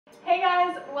Hey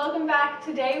guys, welcome back.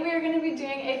 Today we are going to be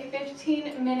doing a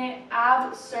 15-minute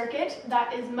ab circuit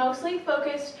that is mostly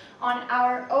focused on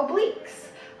our obliques.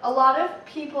 A lot of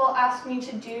people ask me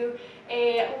to do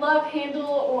a love handle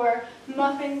or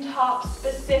muffin top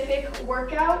specific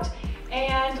workout,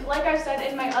 and like I said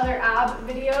in my other ab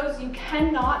videos, you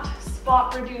cannot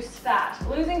spot reduce fat.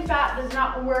 Losing fat does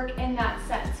not work in that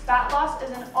sense. Fat loss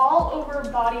is an all over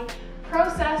body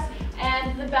process,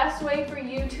 and the best way for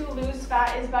you to lose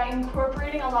fat is by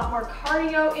incorporating a lot more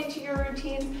cardio into your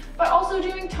routines, but also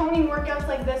doing toning workouts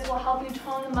like this will help you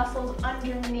tone the muscles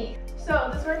underneath.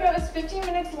 So this workout is 15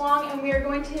 minutes long, and we are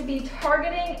going to be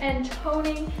targeting and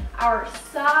toning our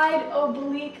side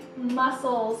oblique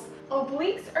muscles.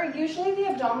 Obliques are usually the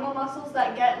abdominal muscles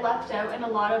that get left out in a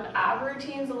lot of ab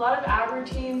routines. A lot of ab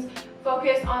routines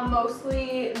focus on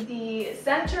mostly the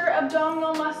center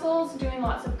abdominal muscles, doing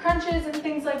lots of crunches and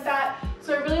things like that.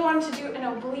 So I really wanted to do an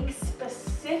oblique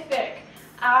specific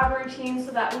ab routine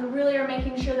so that we really are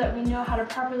making sure that we know how to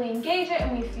properly engage it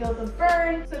and we feel the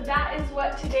burn. So that is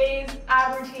what today's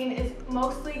ab routine is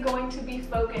mostly going to be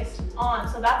focused on.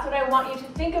 So that's what I want you to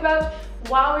think about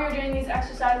while we are doing these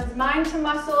exercises, mind to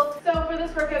muscle. So for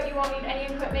this workout, you won't need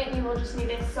any equipment. You will just need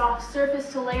a soft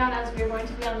surface to lay on, as we are going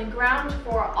to be on the ground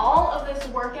for all of this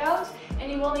workout,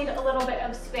 and you will need a little bit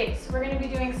of space. We're going to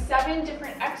be doing 7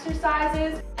 different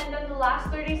exercises, and then the last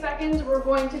 30 seconds, we're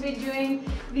going to be doing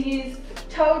these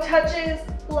toe touches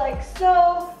like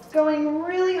so, going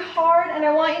really hard, and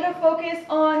I want you to focus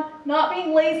on not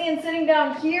being lazy and sitting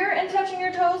down here and touching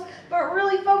your toes, but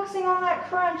really focusing on that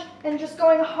crunch and just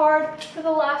going hard for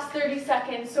the last 30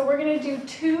 seconds. So we're gonna do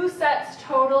 2 sets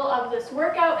total of this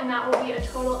workout, and that will be a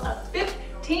total of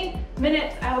 15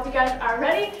 minutes. I hope you guys are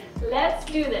ready. Let's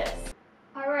do this.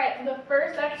 All right, the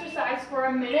first exercise for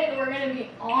a minute, we're gonna be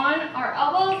on our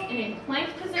elbows in a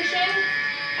plank position,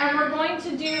 and we're going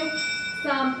to do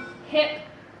some hip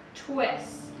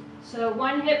twists. So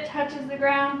one hip touches the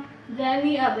ground, then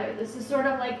the other. This is sort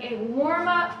of like a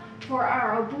warm-up for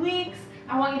our obliques.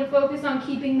 I want you to focus on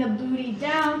keeping the booty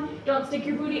down. Don't stick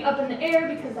your booty up in the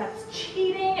air because that's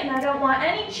cheating, and I don't want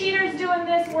any cheaters doing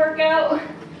this workout.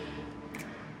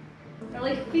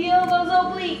 Really feel those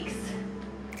obliques.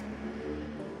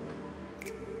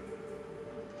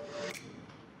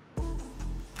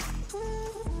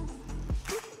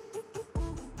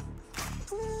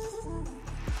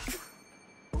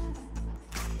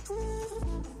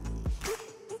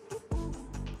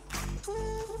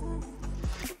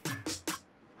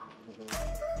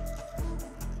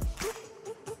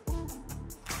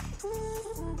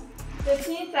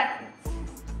 Fifteen seconds.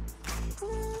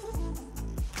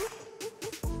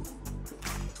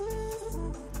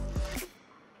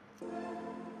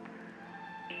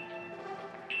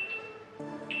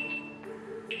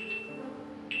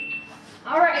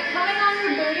 All right, coming on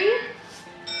your booty,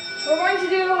 we're going to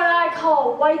do what I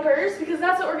call wipers, because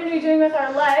that's what we're going to be doing with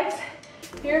our legs.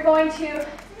 You're going to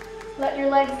let your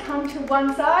legs come to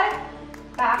one side,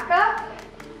 back up,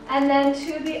 and then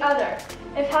to the other.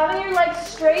 If having your legs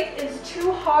straight is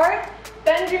too hard,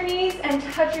 bend your knees and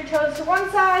touch your toes to one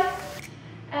side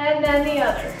and then the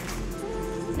other.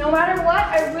 No matter what,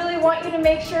 I really want you to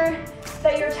make sure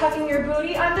that you're tucking your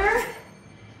booty under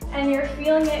and you're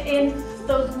feeling it in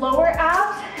those lower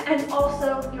abs and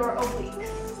also your obliques.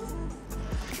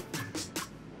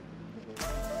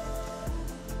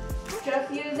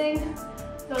 Just using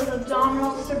those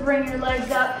abdominals to bring your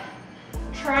legs up.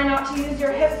 Try not to use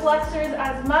your hip flexors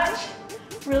as much.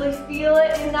 Really feel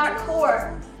it in that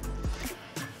core.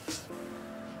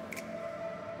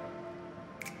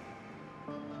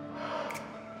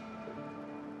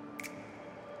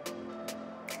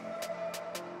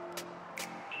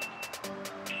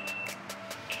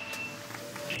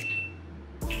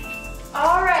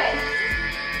 All right,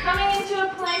 coming into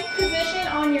a plank position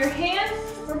on your hands,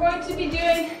 we're going to be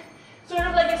doing sort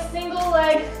of like a single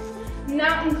leg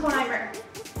mountain climber.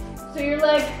 So your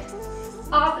leg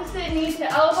opposite knee to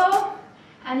elbow,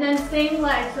 and then same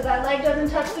leg, so that leg doesn't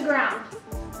touch the ground.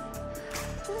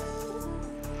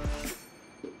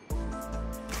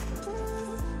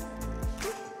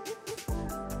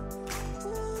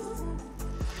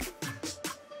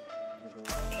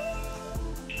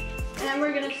 And then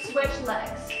we're gonna switch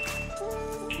legs.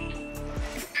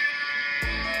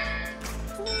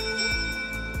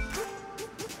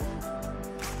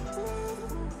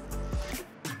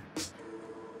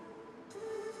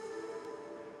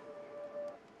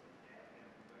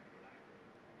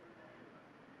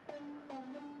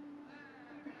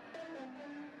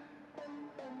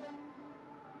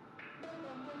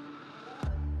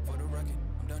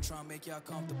 Trying to make y'all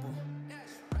comfortable.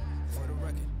 For the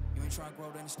record, you ain't All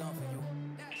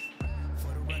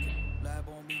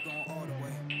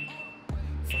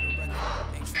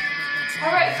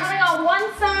right, coming on one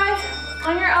side,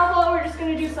 on your elbow, we're just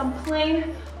gonna do some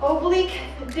plain oblique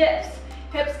dips.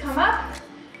 Hips come up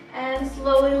and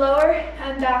slowly lower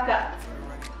and back up.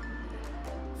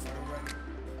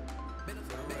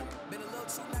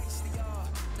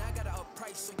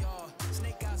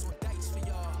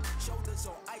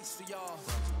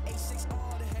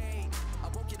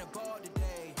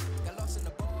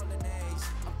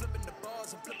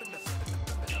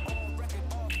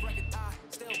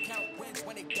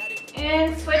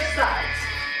 And switch sides.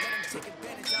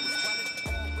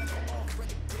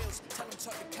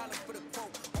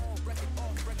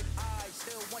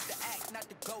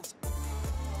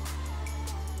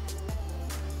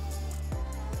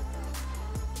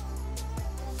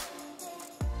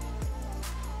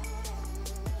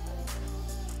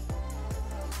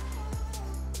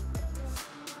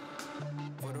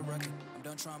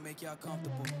 Trying to make y'all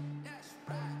comfortable.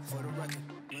 For the record,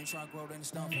 we ain't trying to grow then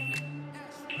stump for you.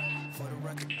 For the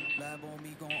record, lab on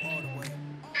me going all the way.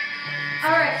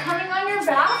 All right, coming on your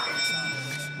back,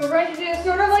 we're going to do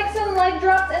sort of like some leg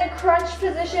drops in a crunch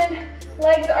position.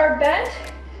 Legs are bent.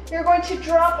 You're going to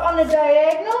drop on a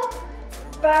diagonal,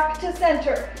 back to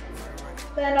center.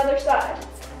 Then other side.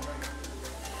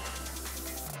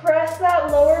 Press that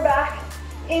lower back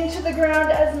into the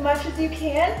ground as much as you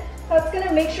can. That's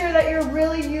gonna make sure that you're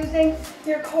really using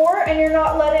your core and you're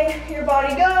not letting your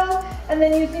body go and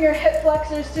then using your hip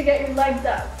flexors to get your legs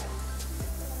up.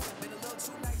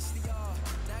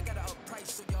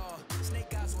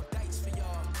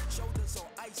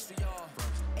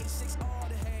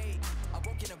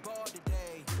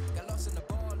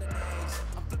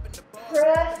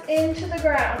 Press into the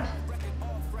ground.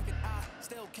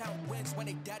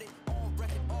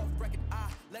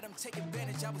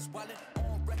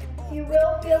 You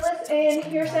will feel this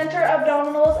in your center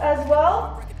abdominals as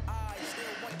well.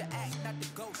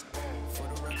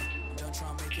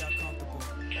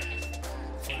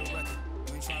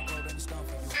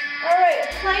 All right,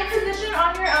 plank position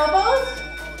on your elbows.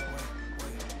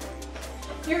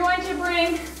 You're going to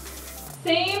bring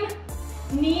same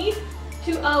knee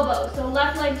to elbow. So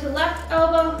left leg to left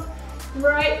elbow,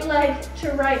 right leg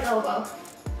to right elbow.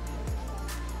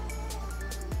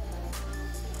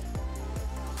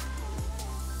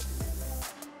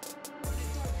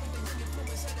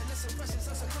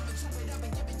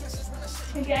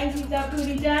 Again, keep that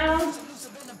booty down.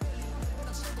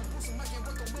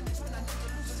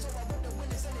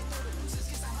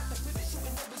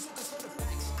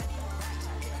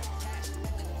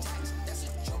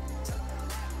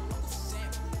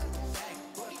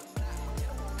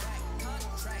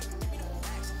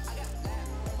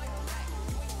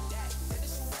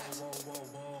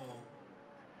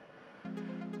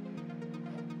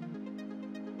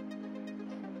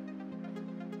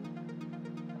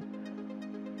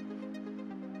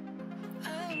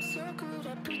 So good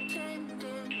at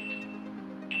pretending.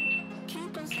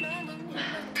 Keep on smiling.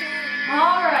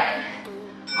 All right,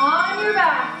 on your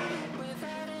back,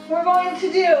 we're going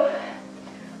to do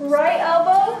right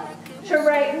elbow to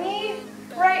right knee,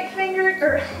 right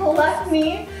finger, or left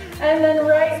knee, and then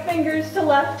right fingers to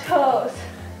left toes.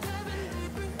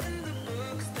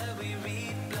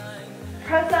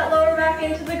 Press that lower back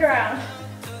into the ground.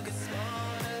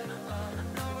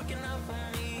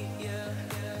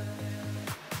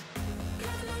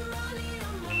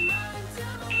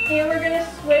 And we're going to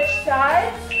switch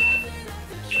sides.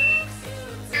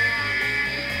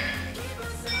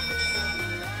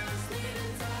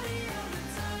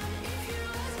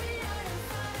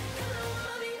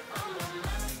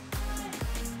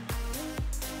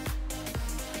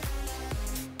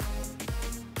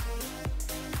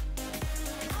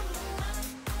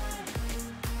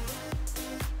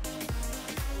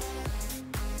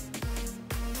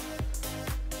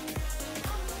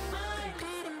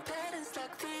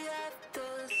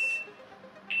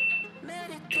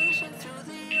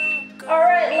 All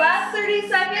right, last 30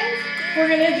 seconds. We're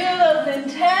gonna do those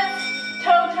intense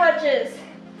toe touches.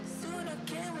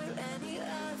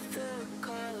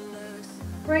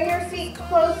 Bring your feet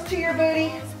close to your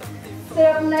booty. Sit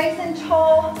up nice and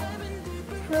tall.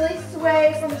 Really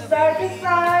sway from side to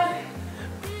side.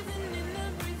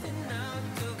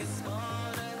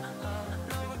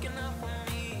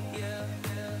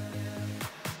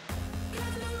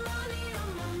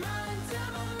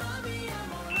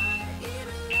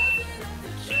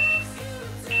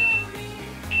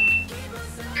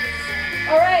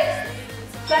 All right,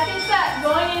 second set,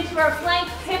 going into our plank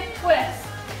hip twist.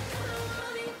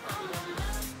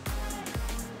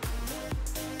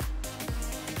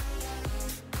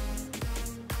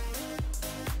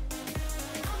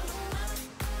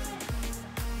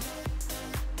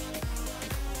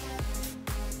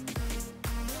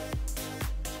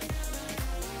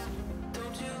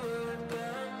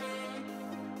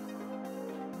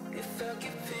 If I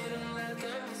keep feeling like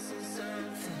I'm missing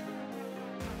something,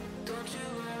 don't you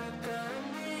worry about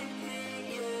me,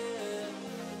 yeah.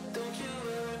 Don't you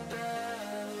worry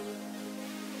about it.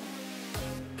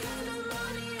 Got no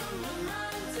money on my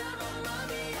mind, tell my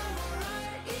mommy I'm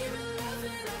alright. Even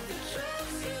laughing at the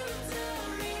tricks you tell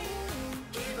me.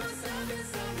 Keep myself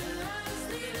inside the lines,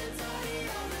 leaving tidy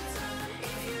all the time.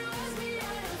 If you ask me,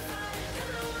 I am fine. Got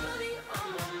no money on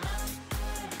my mind.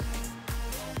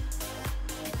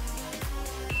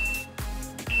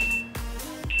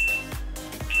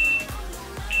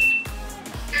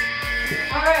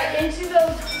 All right, into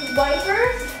those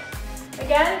wipers.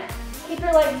 Again, keep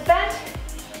your legs bent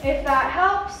if that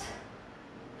helps.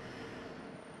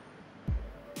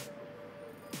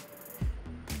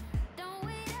 Don't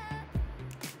wait up,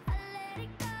 I let it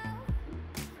go.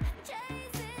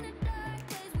 Chasing a dark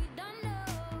place we don't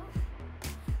know.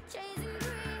 Chasing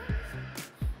dreams,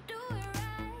 do it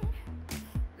right.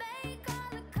 Make all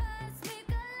the cuts, make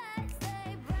a light stay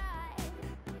bright.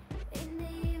 In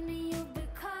the evening you'll be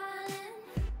calling,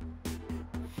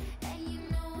 and you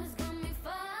know it's got me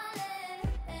falling.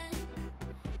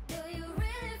 Do you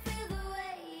really feel the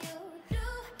way you do?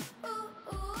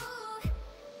 Ooh, ooh.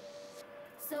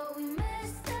 So we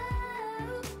messed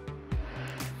up,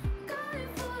 going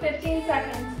for 15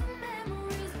 seconds.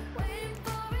 memories, waiting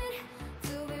for it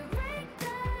to be raked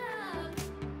up.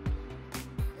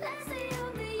 Last day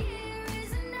of the year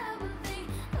is another thing,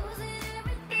 losing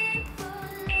everything for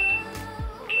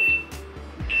love.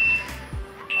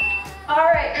 All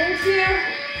right, into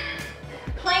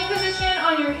plank position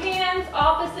on your hands,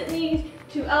 opposite knee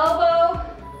to elbow.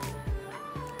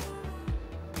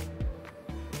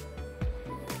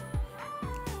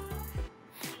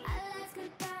 I last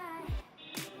goodbye,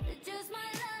 it's just my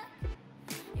luck.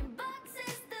 In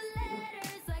boxes, the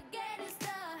letters are getting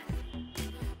stuck.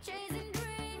 Chasing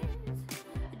dreams,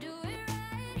 do it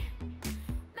right.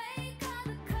 Make all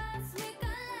the cuts, make a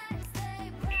light stay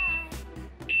bright.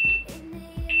 In the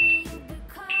evening you'll be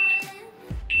calling,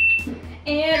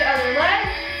 And other leg.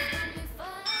 be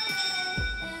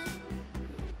falling.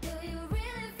 Do you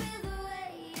really feel the way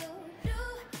you do?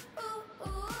 Ooh,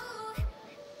 ooh.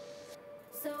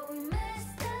 So we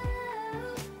messed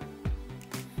up,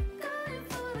 going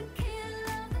for the kill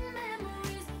of the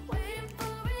memories, waiting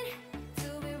for it to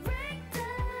be raked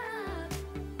up.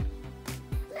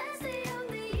 Last day of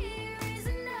the year is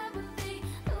another thing,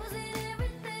 losing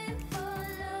everything for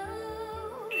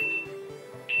love.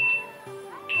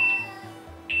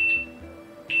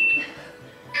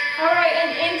 All right,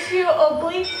 and into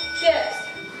oblique dips.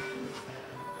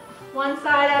 One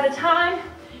side at a time.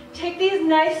 Take these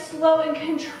nice, slow, and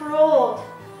controlled.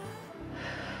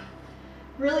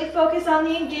 Really focus on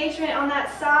the engagement on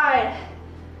that side.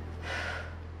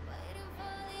 Waiting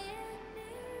for the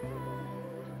ending,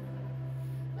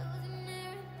 losing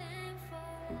everything for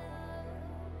love.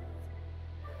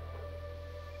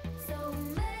 So we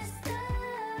messed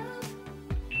up,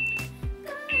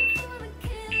 going for the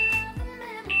kill of the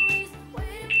memories,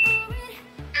 waiting for it.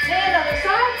 And other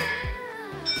side.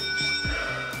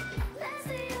 Last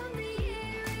day of the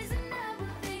year is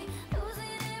another thing,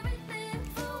 losing everything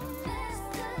for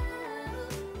messed up.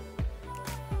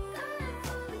 Going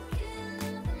for the kill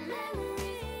of the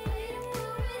memories, waiting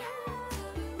for it to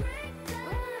be raked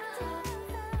up.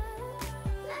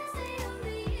 Last day of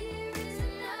the year is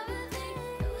another thing,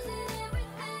 losing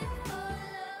everything for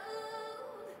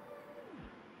love.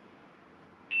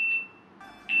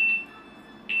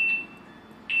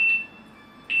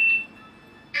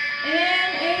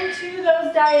 And into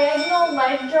those diagonal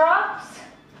leg drops.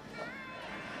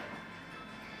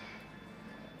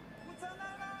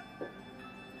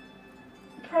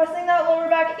 Pressing that lower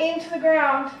back into the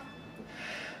ground.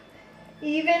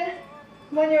 Even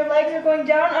when your legs are going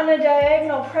down on a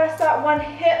diagonal, press that one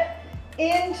hip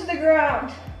into the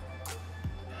ground.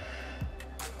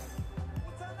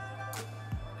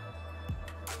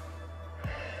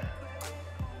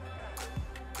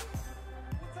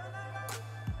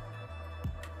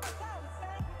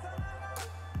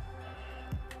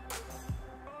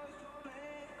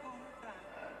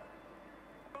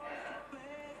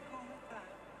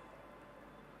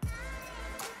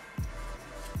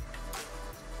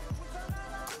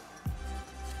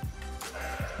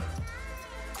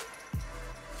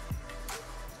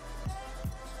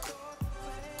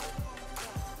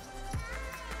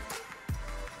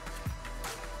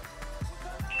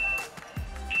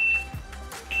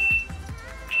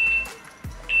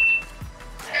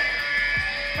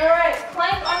 All right,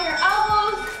 plank on your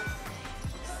elbows,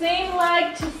 same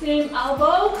leg to same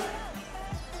elbow.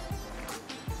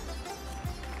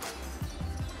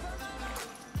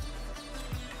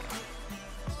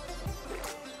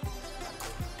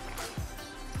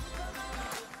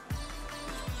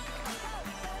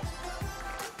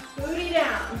 booty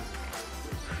down.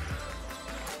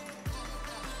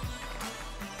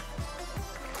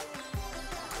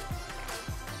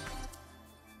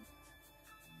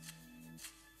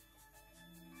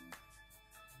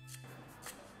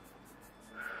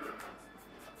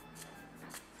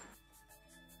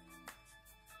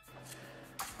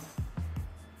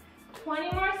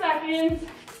 Twenty more seconds.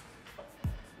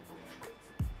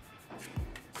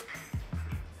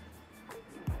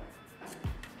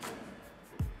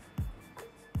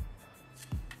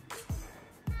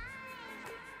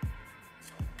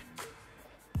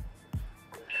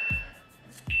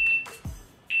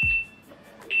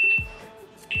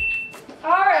 All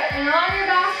right, and on your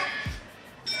back,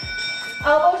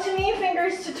 elbow to knee,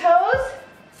 fingers to toes.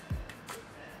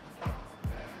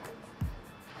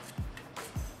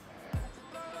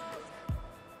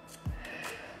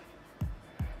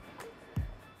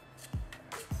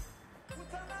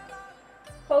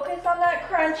 Focus on that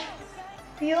crunch.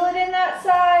 Feel it in that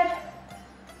side.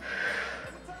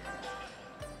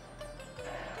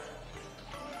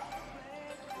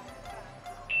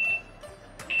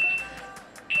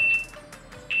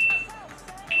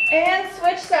 And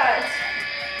switch sides.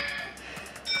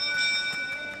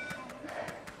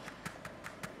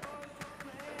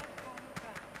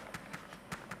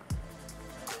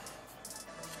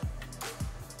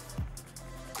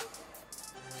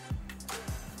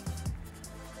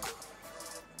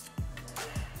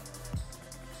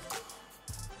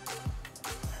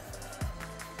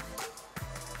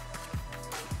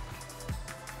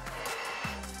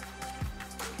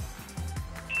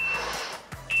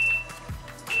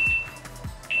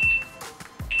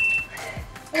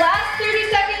 Last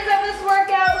 30 seconds of this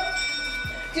workout.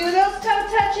 Do those toe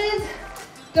touches.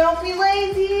 Don't be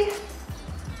lazy.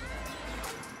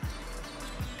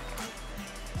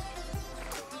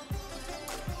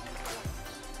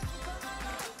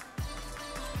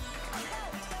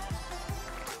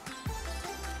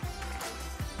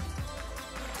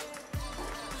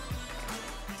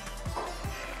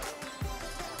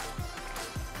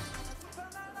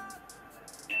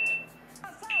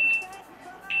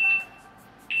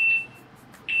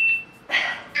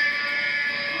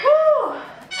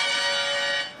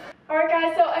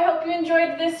 So I hope you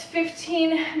enjoyed this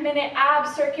 15-minute ab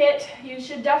circuit. You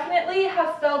should definitely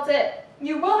have felt it.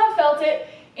 You will have felt it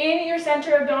in your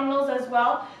center abdominals as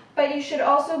well, but you should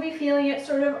also be feeling it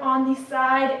sort of on the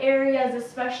side areas,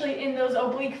 especially in those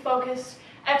oblique focused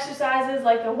exercises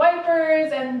like the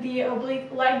wipers and the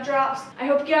oblique leg drops. I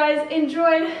hope you guys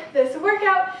enjoyed this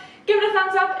workout. Give it a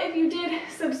thumbs up if you did.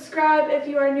 Subscribe if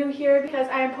you are new here, because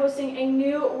I am posting a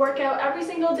new workout every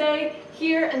single day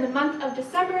here in the month of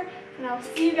December. And I'll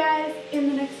see you guys in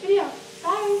the next video.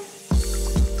 Bye!